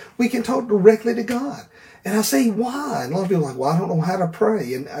communication. We can talk directly to God. And I say, why? And a lot of people are like, well, I don't know how to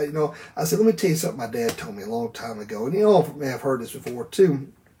pray. And, I said, let me tell you something my dad told me a long time ago. And you all may have heard this before,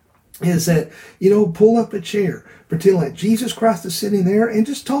 too. Is that, pull up a chair, pretend like Jesus Christ is sitting there and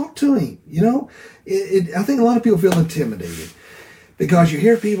just talk to him. I think a lot of people feel intimidated because you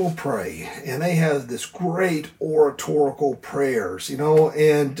hear people pray and they have this great oratorical prayers,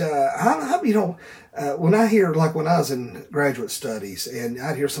 and when I hear, like when I was in graduate studies and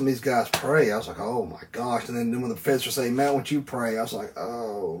I'd hear some of these guys pray, I was like, oh my gosh. And then when the professor say, Matt, won't you pray? I was like,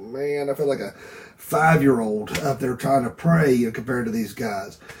 oh man, I feel like a 5-year-old up there trying to pray compared to these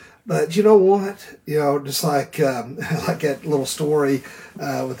guys. But you know what? Just like that little story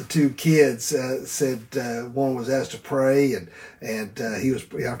with the two kids said one was asked to pray, and he was,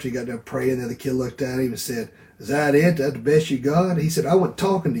 after he got done praying, the other kid looked at him and said, "Is that it? That's the best you got?" He said, "I wasn't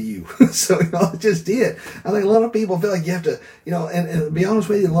talking to you." So it just did. I think a lot of people feel like you have to, and to be honest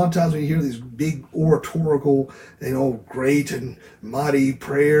with you, a lot of times when you hear these big oratorical, great and mighty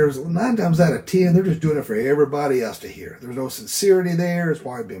prayers, 9 times out of 10, they're just doing it for everybody else to hear. There's no sincerity there. It's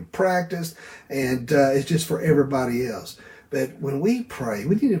probably been practiced, and it's just for everybody else. But when we pray,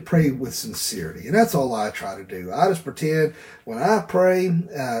 we need to pray with sincerity. And that's all I try to do. I just pretend when I pray,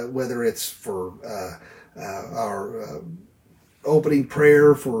 whether it's for our opening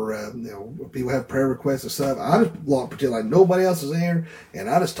prayer for, people have prayer requests and stuff, I just pretend like nobody else is there, and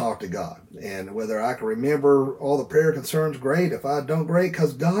I just talk to God. And whether I can remember all the prayer concerns, great. If I don't, great,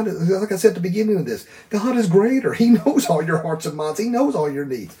 because God, like I said at the beginning of this, God is greater. He knows all your hearts and minds. He knows all your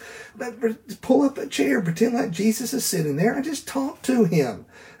needs. But pull up a chair, pretend like Jesus is sitting there, and just talk to him.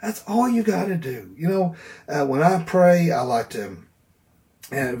 That's all you got to do. When I pray, I like to,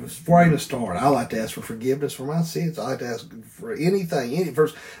 and before I even start, I like to ask for forgiveness for my sins. I like to ask for anything.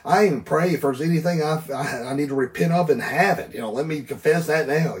 I even pray if there's anything I need to repent of and have it. Let me confess that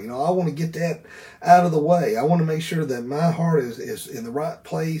now. I want to get that out of the way. I want to make sure that my heart is in the right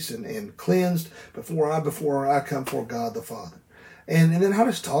place and cleansed before I come before God the Father. And then I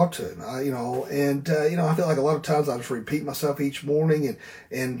just talk to him, I feel like a lot of times I just repeat myself each morning,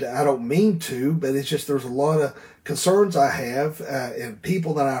 and I don't mean to, but it's just there's a lot of concerns I have and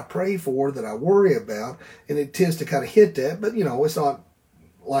people that I pray for that I worry about, and it tends to kind of hit that. But it's not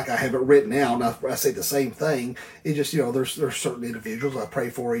like I have it written out and I say the same thing. It just, there's certain individuals I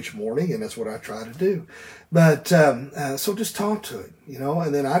pray for each morning, and that's what I try to do. But so just talk to him,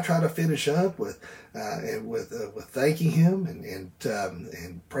 and then I try to finish up with thanking him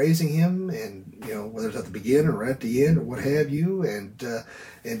and praising him, and whether it's at the beginning or at the end or what have you, and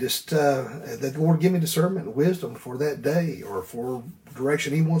just that the Lord give me discernment and wisdom for that day or for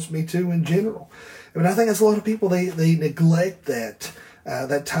direction he wants me to in general. I think that's a lot of people, they neglect that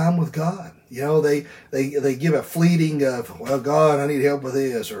time with God. They give a fleeting of, well, God, I need help with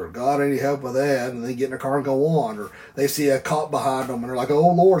this, or God, I need help with that, and they get in their car and go on, or they see a cop behind them and they're like,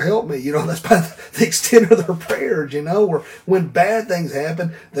 oh, Lord, help me. That's about the extent of their prayers, or when bad things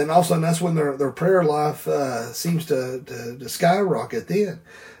happen, then all of a sudden that's when their prayer life seems to skyrocket then.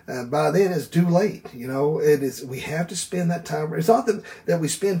 By then it's too late. It is. We have to spend that time. It's not that we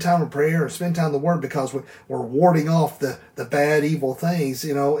spend time in prayer or spend time in the Word because we're warding off the bad, evil things.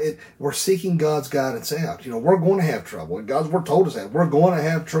 We're seeking God's guidance out. We're going to have trouble. God's Word told us that we're going to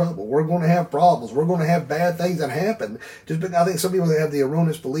have trouble. We're going to have problems. We're going to have bad things that happen. I think some people have the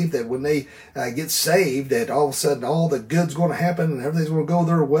erroneous belief that when they get saved, that all of a sudden all the good's going to happen and everything's going to go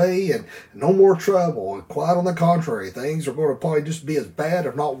their way and no more trouble. And quite on the contrary, things are going to probably just be as bad,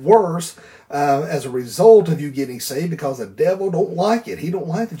 if not worse, as a result of you getting saved, because the devil don't like it. He don't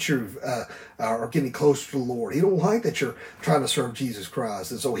like that you are getting closer to the Lord. He don't like that you're trying to serve Jesus Christ,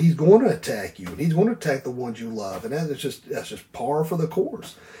 and so he's going to attack you, and he's going to attack the ones you love, and that's just par for the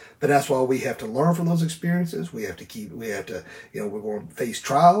course. But that's why we have to learn from those experiences. We're going to face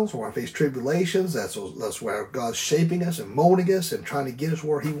trials, we're going to face tribulations. That's where God's shaping us and molding us and trying to get us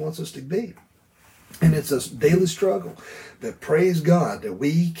where he wants us to be. And it's a daily struggle. But praise God that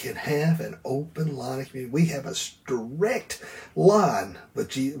we can have an open line of communication. We have a direct line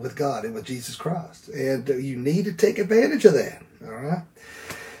with God and with Jesus Christ. And you need to take advantage of that. All right?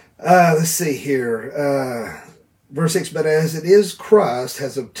 Let's see here. Verse 6, but as it is, Christ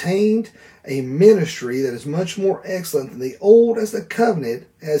has obtained a ministry that is much more excellent than the old as the covenant,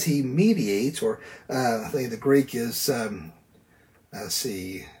 as he mediates, or I think the Greek is,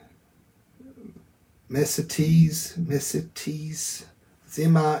 Mesetes, It's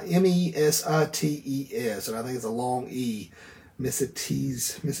Mesites, and I think it's a long E.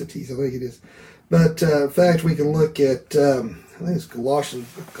 Mesites, I think it is. But in fact, we can look at, I think it's Galatians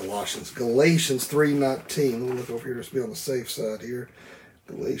 3:19. Let me look over here just to be on the safe side here.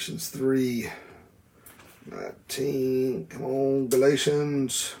 Galatians 3:19. Come on,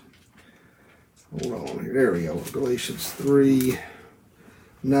 Galatians. Hold on here. There we go. Galatians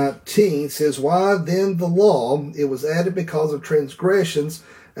 3:19 says, "Why then the law? It was added because of transgressions,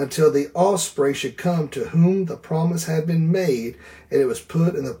 until the offspring should come to whom the promise had been made, and it was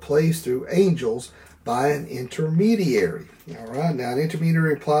put in the place through angels by an intermediary." All right, now an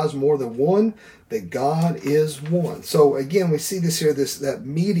intermediary implies more than one, but God is one. So again, we see this here, that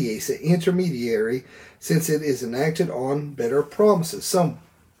mediates, the intermediary, since it is enacted on better promises. So,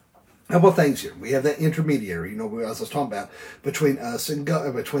 a couple of things here. We have that intermediary, as I was talking about, between us and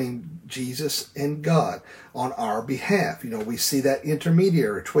God, between Jesus and God on our behalf. We see that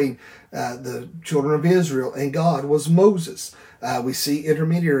intermediary between the children of Israel and God was Moses. We see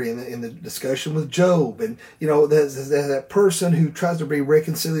intermediary in the discussion with Job, and that person who tries to bring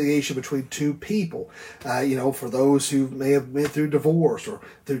reconciliation between two people. For those who may have been through divorce or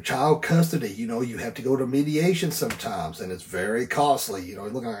through child custody, you have to go to mediation sometimes, and it's very costly. You're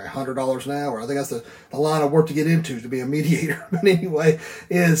looking at $100 an hour. I think that's the line of work to get into, to be a mediator. But anyway,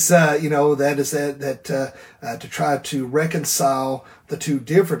 to try to reconcile the two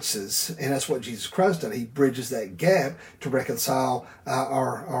differences, and that's what Jesus Christ did. He bridges that gap to reconcile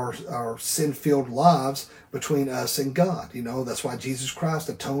our sin-filled lives between us and God. That's why Jesus Christ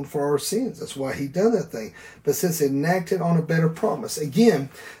atoned for our sins. That's why he done that thing. But since it enacted on a better promise, again,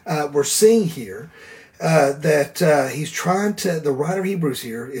 we're seeing here that the writer of Hebrews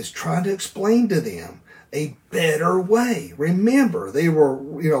here is trying to explain to them a better way. Remember, they were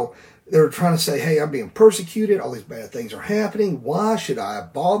trying to say, hey, I'm being persecuted. All these bad things are happening. Why should I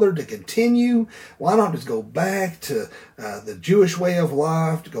bother to continue? Why not just go back to the Jewish way of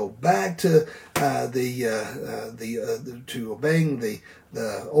life, to go back to to obeying the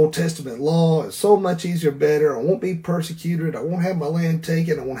Old Testament law? It's so much easier, better. I won't be persecuted. I won't have my land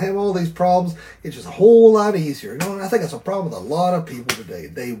taken. I won't have all these problems. It's just a whole lot easier. And I think that's a problem with a lot of people today.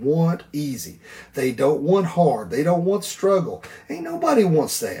 They want easy. They don't want hard. They don't want struggle. Ain't nobody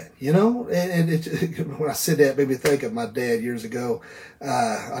wants that, And when I said that, it made me think of my dad years ago.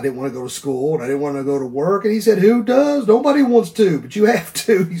 I didn't want to go to school, and I didn't want to go to work. And he said, who does? Nobody wants to, but you have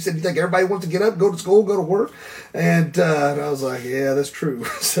to. He said, you think everybody wants to get up, go to school, go to work? And I was like, yeah, that's true.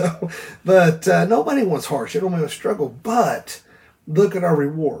 But nobody wants hardship. Nobody wants struggle. But look at our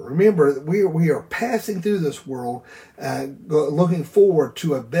reward. Remember, we are passing through this world, looking forward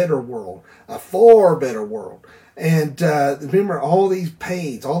to a better world, a far better world. And remember, all these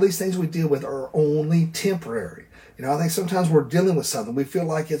pains, all these things we deal with are only temporary. I think sometimes we're dealing with something. We feel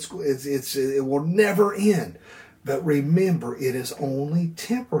like it will never end. But remember, it is only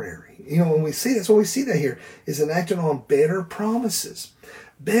temporary. When we see that's what we see that here is enacted on better promises.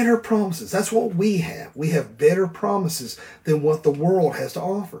 Better promises. That's what we have. We have better promises than what the world has to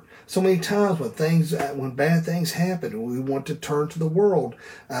offer. So many times when bad things happen, we want to turn to the world,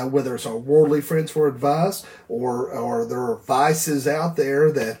 whether it's our worldly friends for advice or there are vices out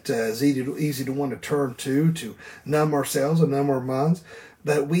there that is easy to want to turn to numb ourselves and numb our minds.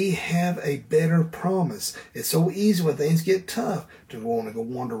 But we have a better promise. It's so easy when things get tough to want to go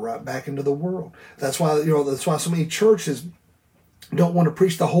wander right back into the world. That's why so many churches don't want to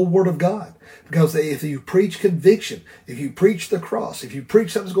preach the whole Word of God. Because if you preach conviction, if you preach the cross, if you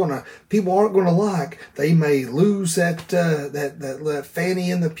preach something people aren't going to like, they may lose that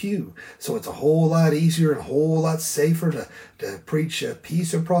fanny in the pew. So it's a whole lot easier and a whole lot safer to preach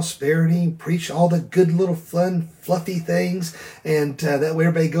peace and prosperity, preach all the good little fun, fluffy things, and that way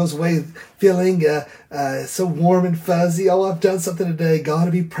everybody goes away feeling so warm and fuzzy. Oh, I've done something today. God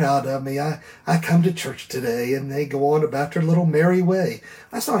will be proud of me. I come to church today, and they go on about their little merry way.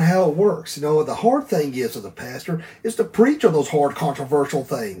 That's not how it works. The hard thing is, as a pastor, is to preach on those hard, controversial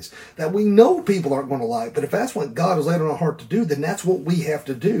things that we know people aren't going to like. But if that's what God has laid on our heart to do, then that's what we have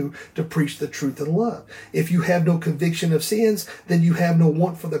to do to preach the truth in love. If you have no conviction of sins, then you have no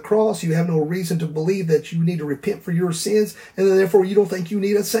want for the cross. You have no reason to believe that you need to repent for your sins, and then therefore you don't think you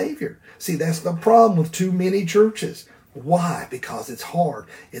need a Savior. See, that's the problem with too many churches. Why? Because it's hard,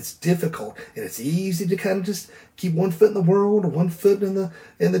 it's difficult, and it's easy to kind of just keep one foot in the world or one foot in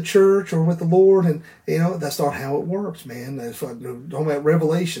the church or with the Lord, and that's not how it works, man. That's what talking about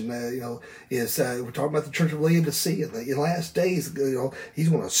Revelation. Is we're talking about the church of Laodicea. In the last days, He's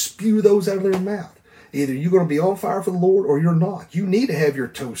going to spew those out of their mouth. Either you're going to be on fire for the Lord or you're not. You need to have your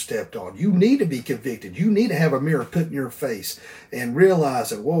toes stepped on. You need to be convicted. You need to have a mirror put in your face and realize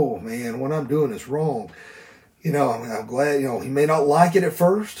that, whoa, man, what I'm doing is wrong. I'm glad, you may not like it at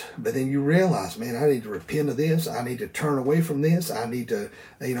first, but then you realize, man, I need to repent of this. I need to turn away from this. I need to,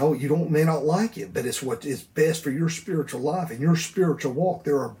 may not like it, but it's what is best for your spiritual life and your spiritual walk.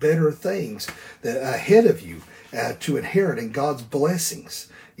 There are better things that ahead of you to inherit in God's blessings.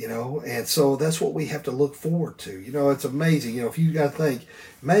 And so that's what we have to look forward to. It's amazing. If you got to think,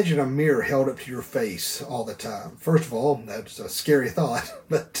 imagine a mirror held up to your face all the time. First of all, that's a scary thought.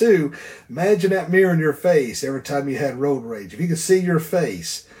 But two, imagine that mirror in your face every time you had road rage. If you could see your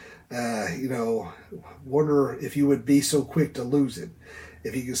face, wonder if you would be so quick to lose it.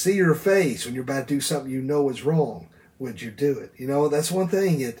 If you could see your face when you're about to do something is wrong, would you do it? That's one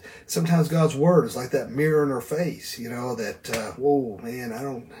thing. Sometimes God's word is like that mirror in our face. Whoa, man, I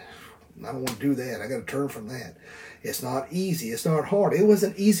don't want to do that. I got to turn from that. It's not easy. It's not hard. It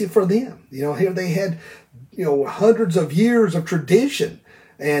wasn't easy for them. Here they had, hundreds of years of tradition.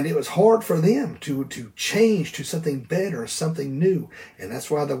 And it was hard for them to change to something better, something new. And that's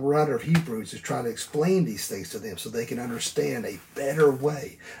why the writer of Hebrews is trying to explain these things to them so they can understand a better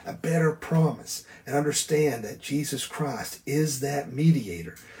way, a better promise, and understand that Jesus Christ is that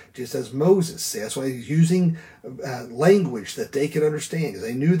mediator. Just as Moses said. That's why he's using language that they could understand, because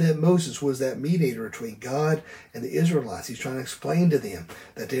they knew that Moses was that mediator between God and the Israelites. He's trying to explain to them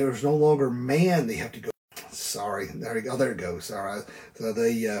that there was no longer man they have to go. Sorry, there you go. There it goes. Sorry, so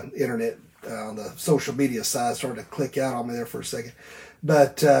the internet on the social media side started to click out on me there for a second.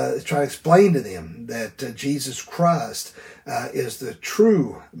 But try to explain to them that Jesus Christ is the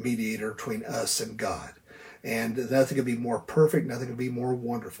true mediator between us and God. And nothing could be more perfect, nothing could be more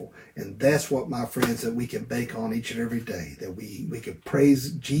wonderful. And that's what, my friends, that we can bank on each and every day, that we can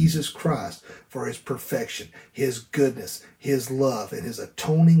praise Jesus Christ for his perfection, his goodness, his love, and his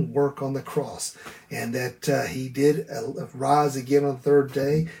atoning work on the cross. And that he did rise again on the third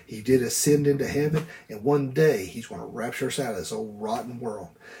day. He did ascend into heaven. And one day he's going to rapture us out of this old rotten world.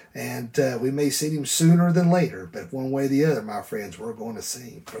 And we may see him sooner than later, but one way or the other, my friends, we're going to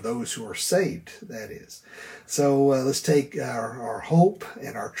see him, for those who are saved, that is. So let's take our hope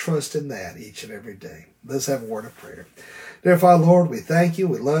and our trust in that each and every day. Let's have a word of prayer. Dear Father, Lord, we thank you,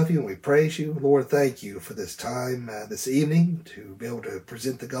 we love you, and we praise you. Lord, thank you for this time, this evening, to be able to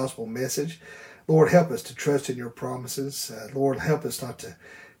present the gospel message. Lord, help us to trust in your promises. Lord, help us not to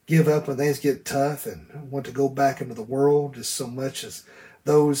give up when things get tough and want to go back into the world just so much as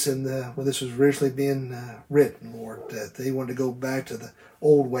those when this was originally being written, Lord, that they wanted to go back to the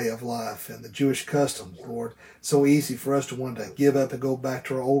old way of life and the Jewish customs, Lord. So easy for us to want to give up and go back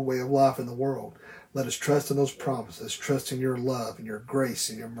to our old way of life in the world. Let us trust in those promises, trust in your love and your grace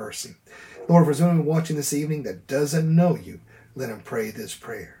and your mercy. Lord, for someone watching this evening that doesn't know you, let him pray this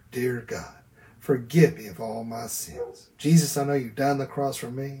prayer. Dear God, forgive me of all my sins. Jesus, I know you died on the cross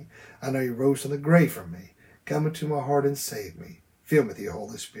for me. I know you rose from the grave for me. Come into my heart and save me. Fill me with your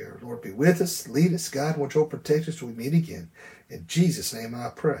Holy Spirit. Lord, be with us, lead us, guide, watch over, protect us till we meet again. In Jesus' name I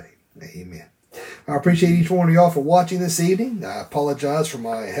pray. Amen. I appreciate each one of y'all for watching this evening. I apologize for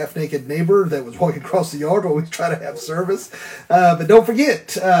my half-naked neighbor that was walking across the yard while we try to have service. But don't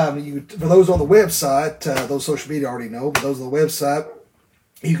forget, for those on the website, those social media already know, but those on the website,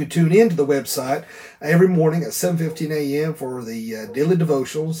 you can tune in to the website every morning at 7:15 a.m. for the daily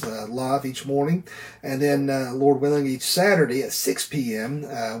devotionals live each morning. And then, Lord willing, each Saturday at 6 p.m.,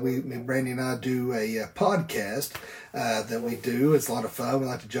 Brandy and I do a podcast that we do. It's a lot of fun. We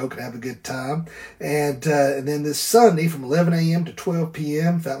like to joke and have a good time. And then this Sunday from 11 a.m. to 12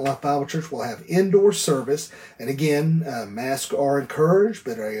 p.m., Fountain Life Bible Church will have indoor service. And again, masks are encouraged,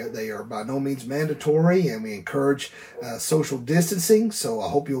 but they are by no means mandatory. And we encourage social distancing. So I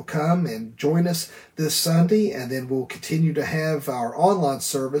hope you'll come and join us this Sunday. And then we'll continue to have our online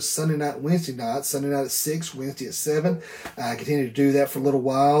service Sunday night, Wednesday night. Sunday night at 6, Wednesday at 7. Continue to do that for a little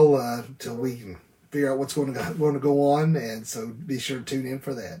while until we can figure out what's going to go on, and so be sure to tune in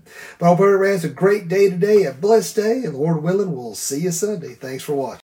for that. But I hope everybody has a great day today, a blessed day, and Lord willing, we'll see you Sunday. Thanks for watching.